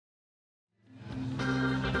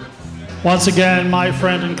Once again, my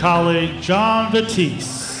friend and colleague, John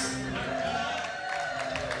Batiste.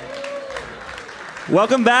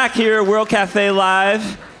 Welcome back here at World Cafe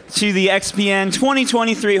Live to the XPN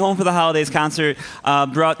 2023 Home for the Holidays concert,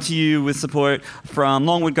 brought to you with support from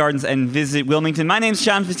Longwood Gardens and Visit Wilmington. My name's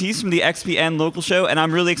John Batiste from the XPN local show, and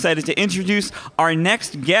I'm really excited to introduce our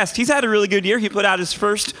next guest. He's had a really good year. He put out his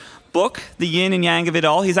first book, The Yin and Yang of It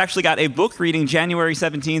All. He's actually got a book reading January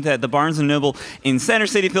 17th at the Barnes & Noble in Center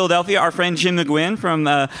City, Philadelphia. Our friend Jim McGuinn from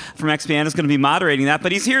XPN is going to be moderating that.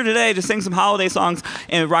 But he's here today to sing some holiday songs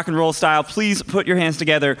in rock and roll style. Please put your hands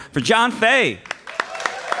together for John Faye.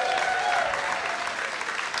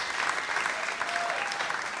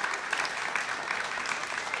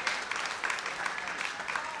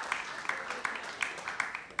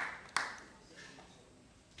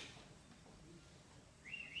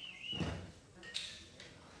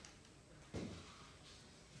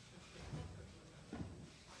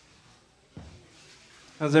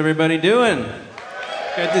 How's everybody doing?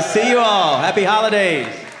 Good to see you all. Happy holidays.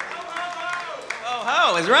 Oh,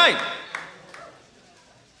 ho is right.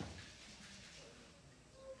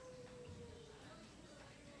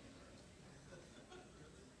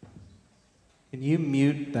 Can you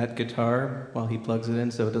mute that guitar while he plugs it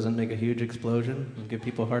in so it doesn't make a huge explosion and give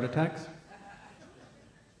people heart attacks?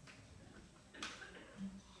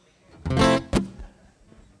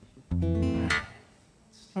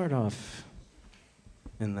 Start off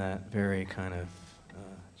in that very kind of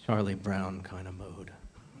Charlie Brown kind of mode.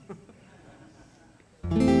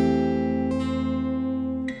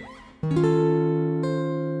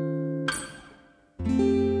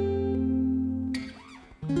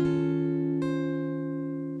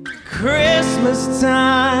 Christmas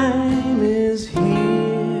time is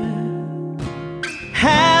here,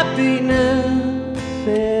 happiness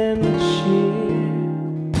and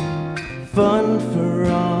cheer, fun for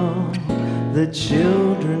all. The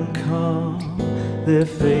children call their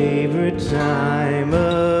favorite time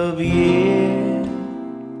of year.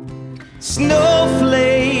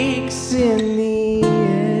 Snowflakes in the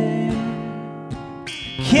air,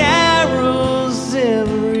 carols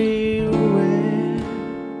everywhere.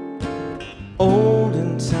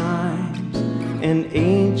 Olden times and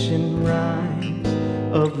ancient rhymes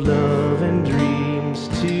of love and dreams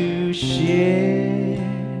to share.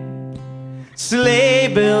 Sleigh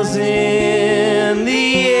bells in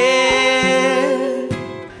the air,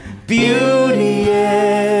 beauty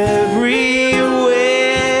everywhere.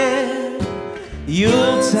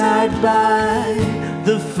 Yuletide by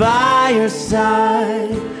the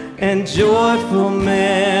fireside and joyful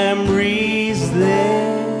memories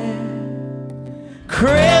there.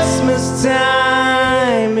 Christmas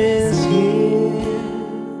time is here,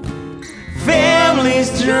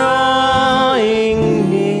 families drawing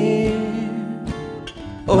near.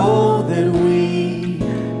 Oh, that we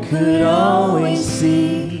could always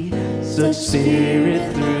see such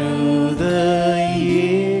spirit through the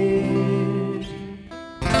year.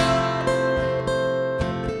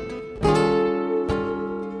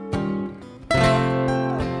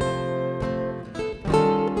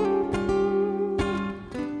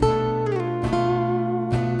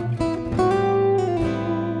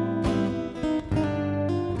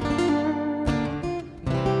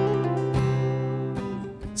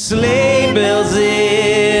 Sleigh bells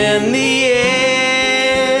in the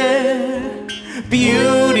air,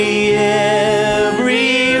 beauty everywhere.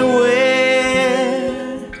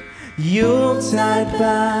 Yuletide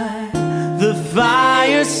by the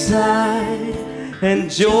fireside and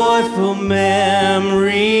joyful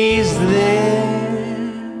memories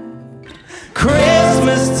there.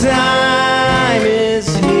 Christmas time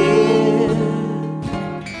is here,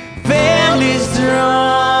 families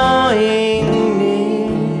drawing.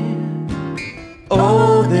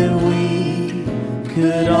 Oh, that we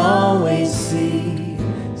could always see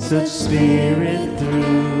such spirit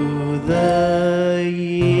through the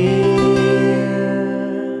year.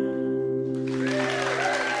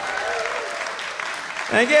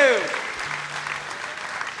 Thank you.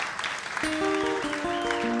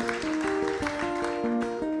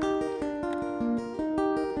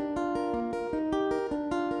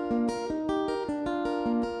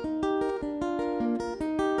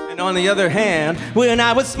 On the other hand, when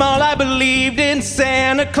I was small, I believed in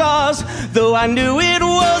Santa Claus, though I knew it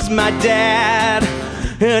was my dad.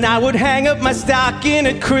 And I would hang up my stocking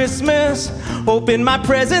at Christmas, open my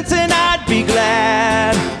presents and I'd be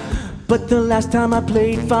glad. But the last time I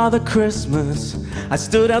played Father Christmas, I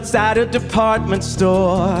stood outside a department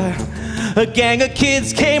store. A gang of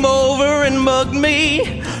kids came over and mugged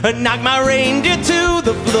me and knocked my reindeer to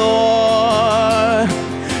the floor.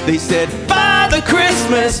 They said, Father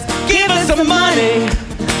Christmas, give us some money.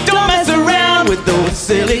 Don't mess around with those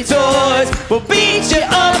silly toys. We'll beat you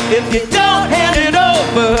up if you don't hand it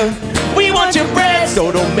over. We want your bread,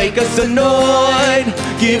 so don't make us annoyed.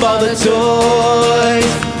 Give all the toys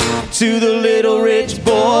to the little rich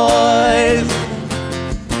boys.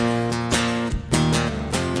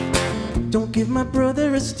 Don't give my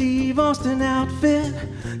brother a Steve Austin outfit.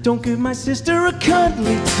 Don't give my sister a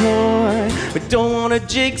cuddly toy. We don't want a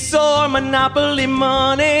jigsaw or Monopoly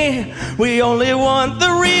money. We only want the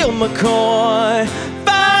real McCoy.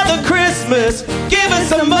 Father Christmas, give us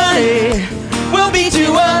some money. We'll beat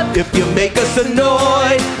you up if you make us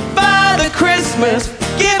annoyed. Father Christmas,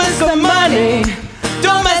 give us some money.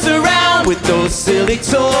 Don't mess around with those silly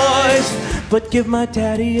toys. But give my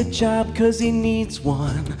daddy a job, cause he needs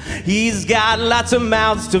one. He's got lots of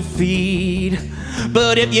mouths to feed.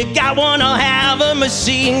 But if you got one, I'll have a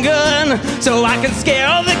machine gun, so I can scare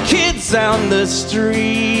all the kids on the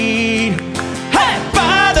street. Hey,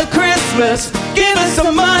 Father Christmas, give us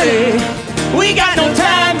some money. We got no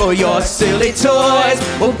time for your silly toys.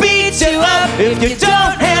 We'll beat you up if you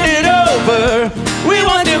don't hand it over. We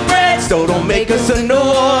want your bread, so don't make us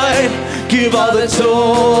annoyed. Give all the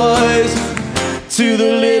toys to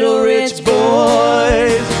the little rich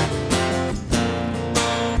boys.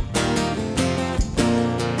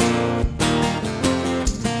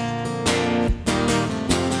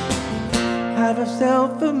 Have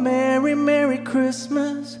yourself a merry, merry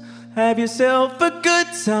Christmas. Have yourself a good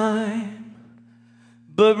time.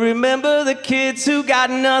 But remember the kids who got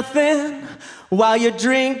nothing while you're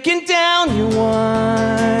drinking down your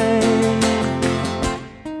wine.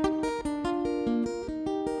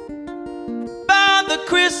 Father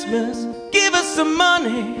Christmas, give us some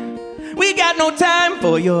money. We got no time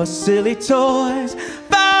for your silly toys.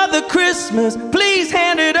 Father Christmas, please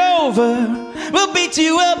hand it over. We'll beat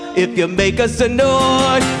you up if you make us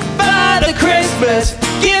annoyed. Father Christmas,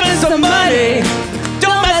 give us some money.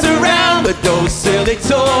 Don't mess around with those silly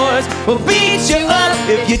toys. We'll beat you up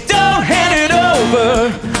if you don't hand it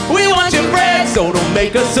over. We want your bread, so don't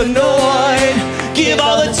make us annoyed. Give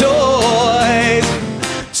all the toys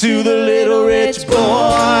to the little rich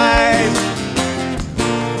boys.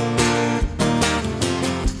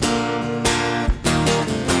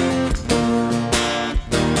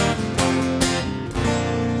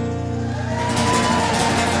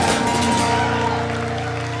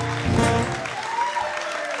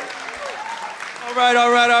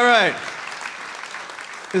 All right.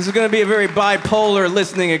 This is going to be a very bipolar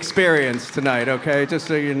listening experience tonight, okay? Just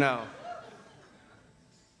so you know.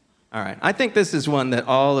 All right. I think this is one that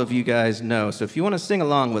all of you guys know, so if you want to sing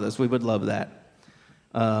along with us, we would love that.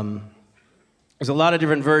 There's a lot of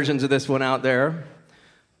different versions of this one out there,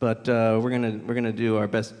 but we're gonna do our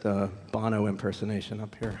best Bono impersonation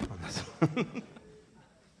up here on this one.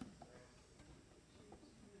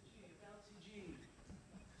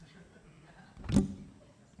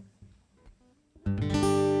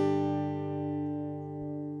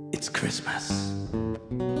 It's Christmas.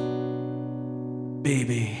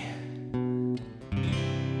 Baby,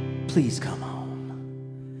 please come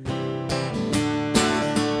home.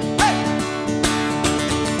 Hey!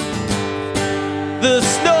 The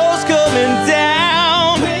snow's coming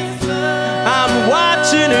down. I'm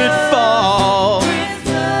watching it fall.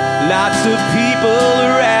 Lots of people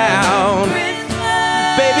around.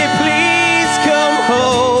 Baby, please come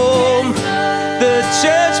home. The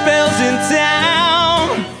church bells in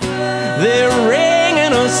town, they're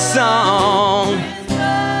ringing a song.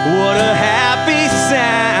 What a happy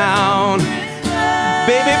sound.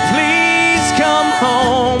 Baby, please come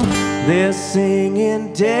home. They're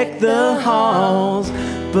singing Deck the Halls,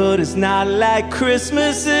 but it's not like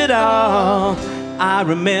Christmas at all. I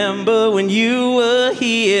remember when you were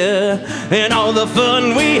here and all the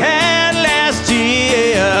fun we had last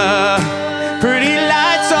year. Pretty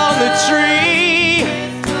lights on the tree,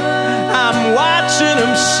 I'm watching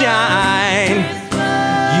them shine.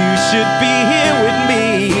 You should be here with me.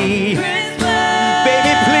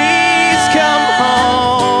 Baby, please come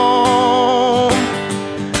home.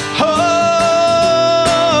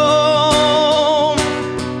 Home.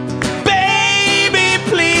 Baby,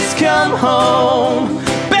 please come home.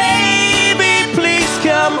 Baby, please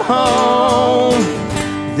come home.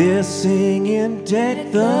 They're singing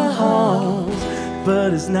Deck the Halls,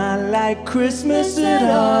 but it's not like Christmas at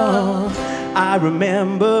all. I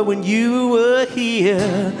remember when you were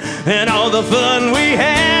here and all the fun we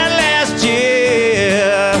had last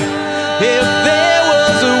year. If there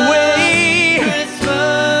was a way,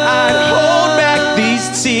 I'd hold back these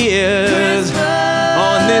tears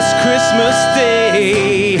on this Christmas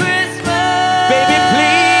day. Baby,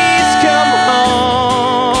 please come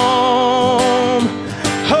home.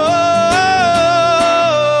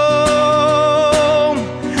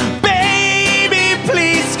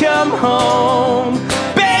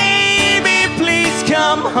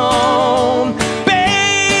 home.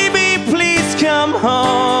 Baby, please come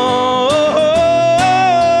home.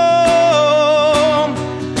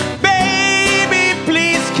 Baby,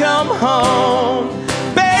 please come home.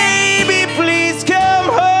 Baby, please come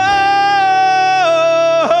home.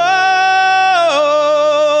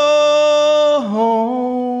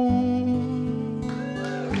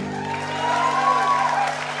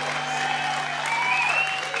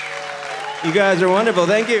 You guys are wonderful.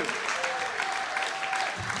 Thank you.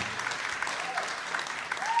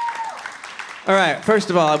 All right, first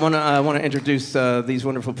of all, I want to introduce these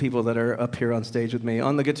wonderful people that are up here on stage with me.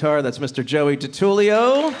 On the guitar, that's Mr. Joey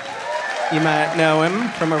Tutulio. You might know him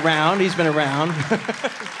from around. He's been around.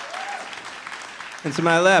 And to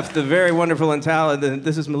my left, the very wonderful and talented,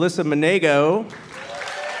 this is Melissa Monego.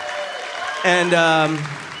 And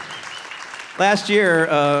last year,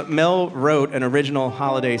 Mel wrote an original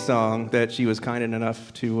holiday song that she was kind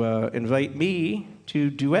enough to invite me to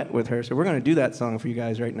duet with her. So we're going to do that song for you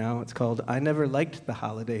guys right now. It's called I Never Liked the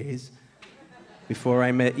Holidays Before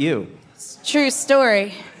I Met You. It's a true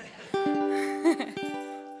story.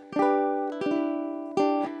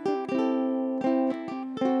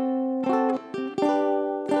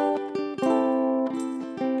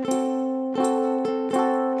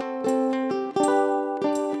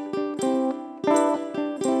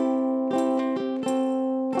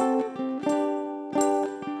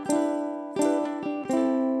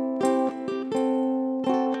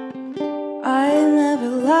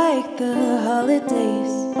 The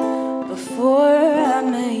holidays before I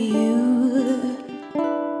met you.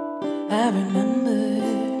 I remember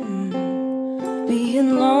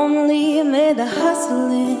being lonely amid the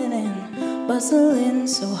hustling and bustling,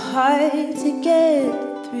 so hard to get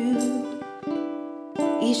through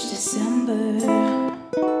each December.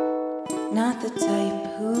 Not the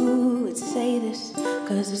type who would say this,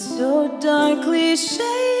 'cause it's so darn cliche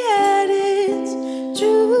and it's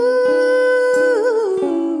true.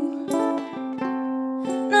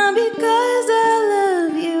 Not because I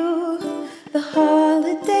love you, the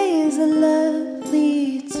holidays are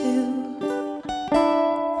lovely too.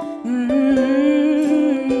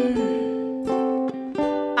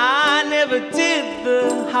 I never did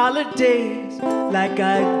the holidays like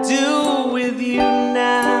I do with you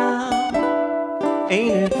now.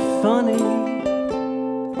 Ain't it funny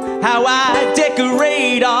how I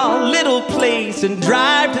decorate our little place and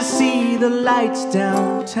drive to see the lights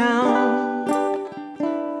downtown?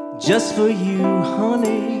 Just for you,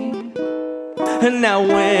 honey. And now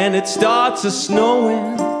when it starts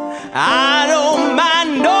a-snowing, I don't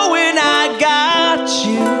mind knowing I got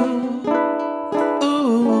you.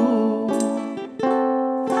 Ooh,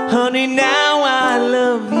 honey, now I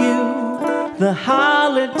love you. The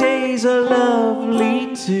holidays are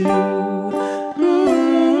lovely too.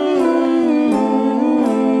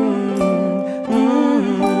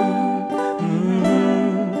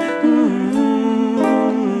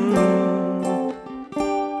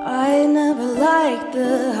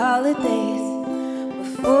 The holidays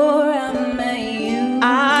before I met you.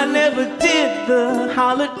 I never did the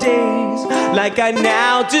holidays like I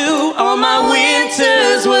now do. All my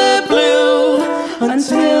winters were blue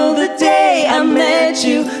until the day I met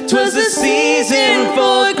you. 'Twas the season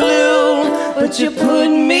for glue, but you put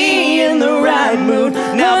me in the right mood.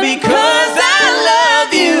 Now because I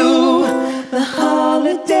love you, the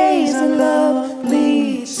holidays are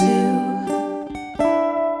lovely too.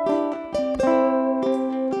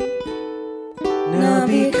 Now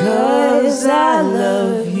because I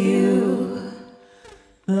love you,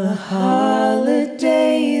 the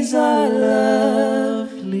holidays are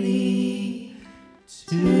lovely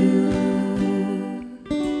too.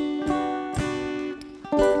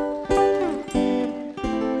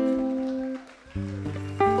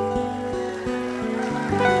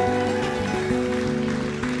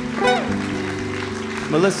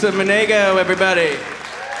 Melissa Monego, everybody.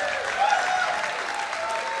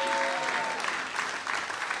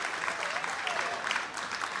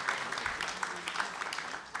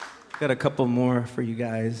 Got a couple more for you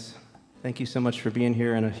guys. Thank you so much for being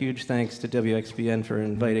here, and a huge thanks to WXPN for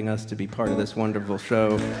inviting us to be part of this wonderful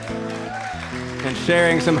show and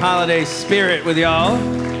sharing some holiday spirit with y'all.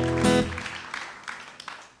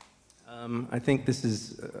 I think this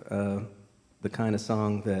is the kind of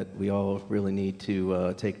song that we all really need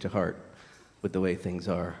to take to heart with the way things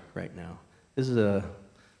are right now. This is a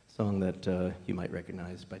song that you might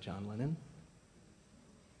recognize by John Lennon.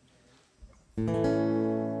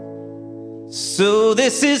 So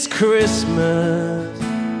this is Christmas,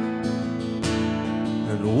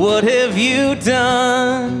 and what have you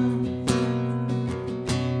done?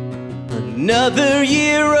 Another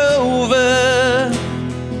year over,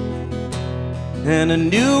 and a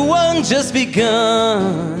new one just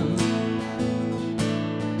begun.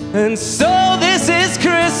 And so this is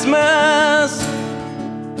Christmas.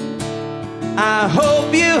 I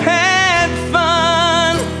hope you had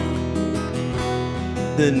fun.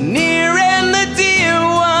 The near and the dear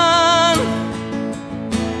one,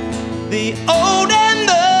 the old and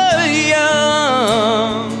the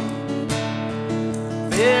young.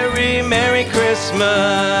 Very Merry Christmas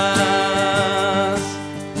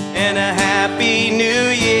and a Happy New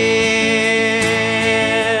Year.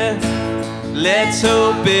 Let's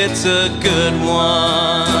hope it's a good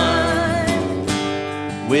one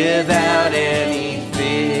without any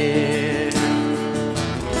fear.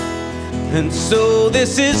 And so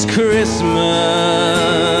this is Christmas,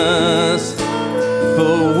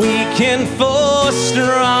 for weak and for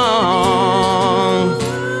strong,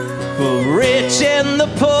 for rich and the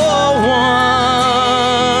poor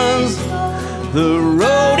ones. The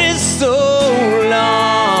road is so long,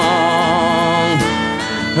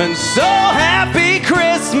 and so happy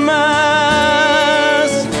Christmas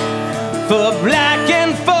for black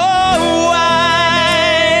and for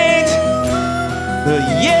white, the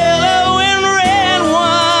yellow and red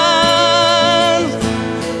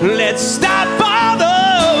ones. Let's stop all the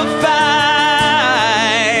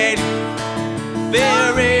fight.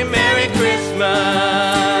 Very Merry Christmas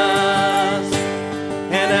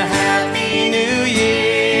and a Happy New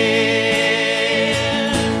Year.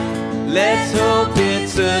 Let's hope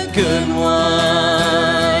it's a good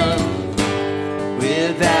one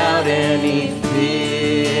without any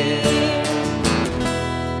fear.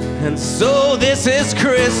 And so this is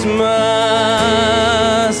Christmas,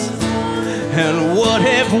 and what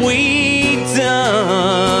have we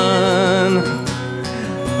done?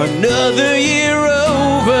 Another year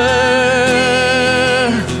over,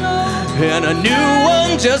 and a new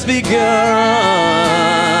one just begun.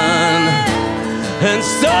 And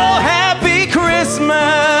so happy Christmas.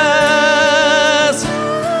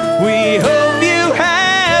 We hope you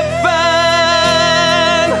have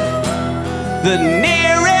fun. The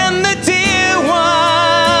near and the dear one,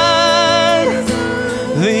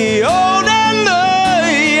 the old and the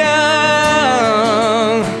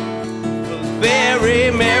young.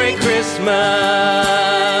 Very Merry Christmas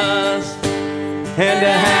and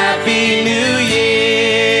a Happy New Year.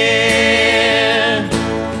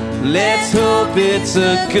 Let's hope it's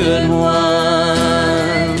a good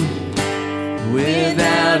one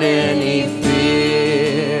without any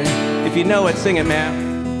fear. If you know it, sing it, man.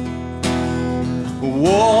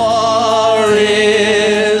 War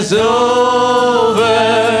is over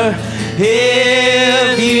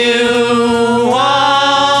if you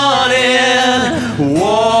want it.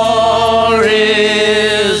 War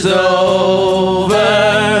is over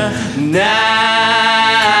now.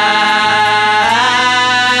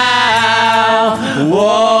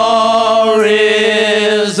 War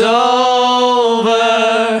is over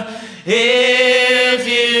if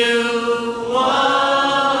you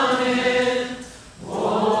want it.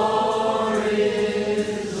 War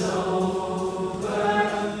is over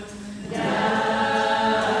now.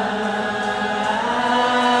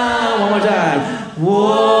 One more time.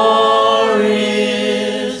 War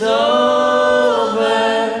is over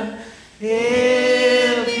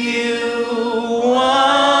if you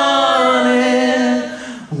want it.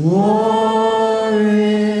 War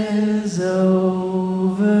is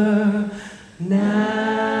over now.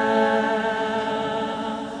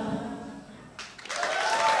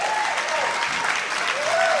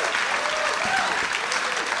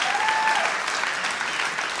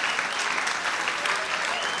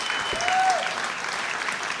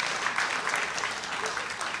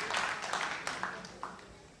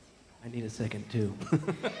 I need a second too.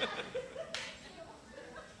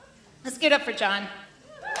 Let's give it up for John.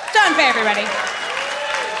 John Faye, everybody.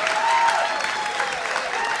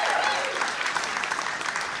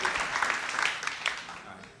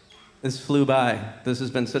 This flew by. This has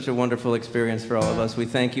been such a wonderful experience for all of us. We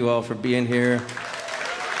thank you all for being here.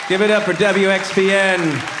 Give it up for WXPN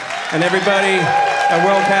and everybody at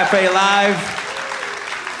World Cafe Live.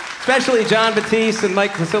 Especially John Batiste and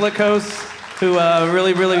Mike Vasilikos, who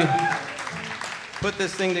really put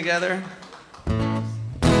this thing together.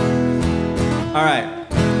 All right.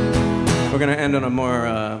 We're going to end on a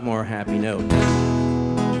more happy note. All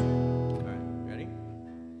right, ready?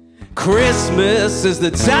 Christmas is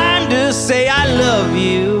the time to say I love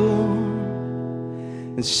you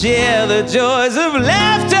and share the joys of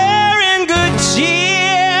laughter and good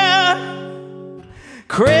cheer.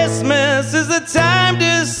 Christmas is the time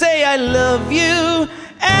to say I love you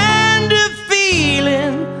and a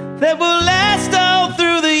feeling that will last all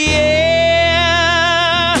through the year.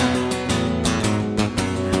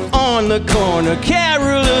 the corner,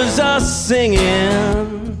 carolers are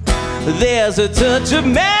singing. There's a touch of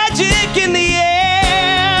magic in the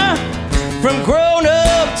air. From grown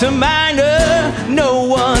up to minor, no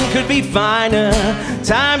one could be finer.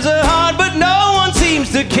 Times are hard, but no one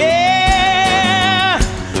seems to care.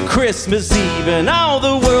 Christmas Eve and all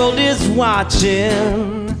the world is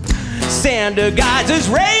watching. Santa guides his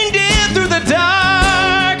reindeer through the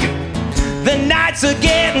dark. The nights are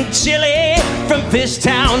getting chilly from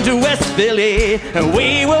Fishtown to West Philly, and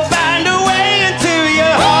we will find a way into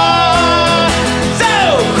your heart. So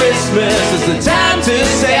Christmas is the time to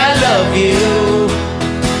say I love you.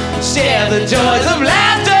 Share the joys of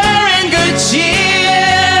laughter and good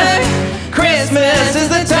cheer. Christmas is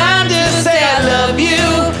the time to say I love you,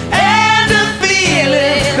 and a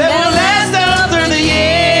feeling that will last all through the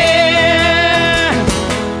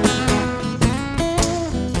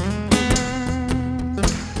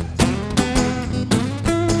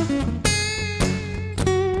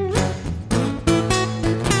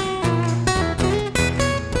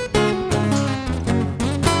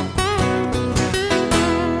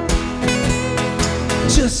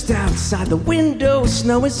Just outside the window,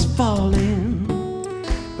 snow is falling.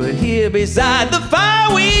 But here beside the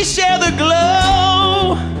fire we share the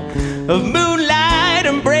glow of moonlight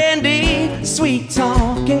and brandy, sweet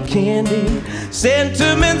talk and candy,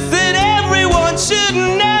 sentiments that everyone should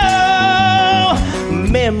know.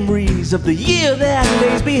 Memories of the year that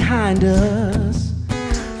lays behind us,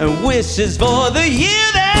 and wishes for the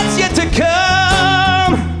year that's yet to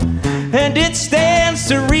come. And it stands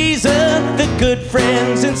to reason that good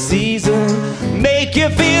friends in season make you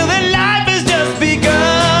feel that life has just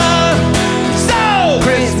begun. So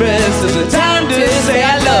Christmas is a time to say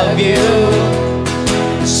I love you.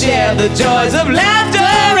 Share the joys of laughter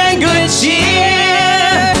and good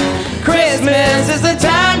cheer. Christmas is the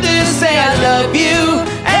time to say I love you,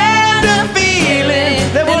 and a feeling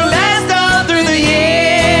that will last all through the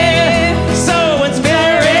year. So when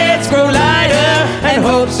spirits grow lighter and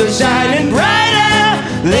hopes are shining brighter,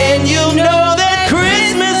 then you'll know that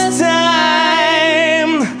Christmas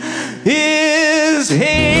time is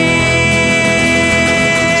here.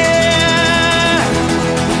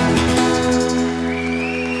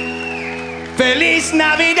 Feliz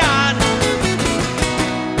Navidad,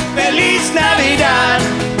 Feliz Navidad,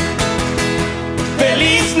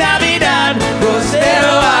 Feliz Navidad,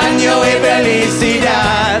 prospero año y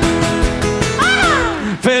felicidad.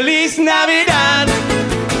 Feliz Navidad,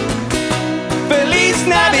 Feliz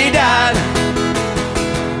Navidad,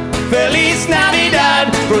 Feliz Navidad,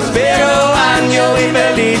 prospero año y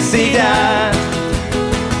felicidad.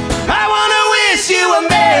 I wanna wish you a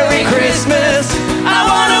Merry Christmas. I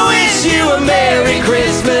wanna wish you a Merry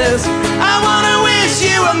Christmas. I wanna wish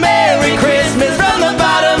you a Merry Christmas from the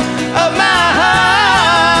bottom of my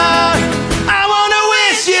heart. I wanna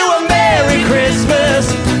wish you a Merry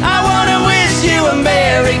Christmas. I wanna wish you a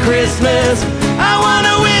Merry Christmas. I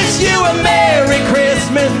wanna wish you a Merry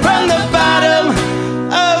Christmas from the bottom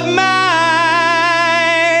of my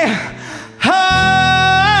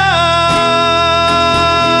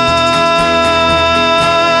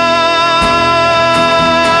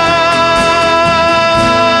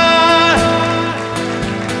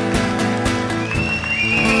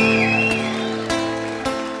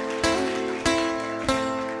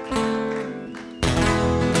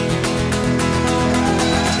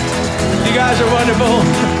You guys are wonderful.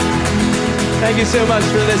 Thank you so much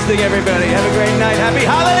for listening, everybody. Have a great night. Happy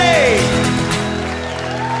holidays!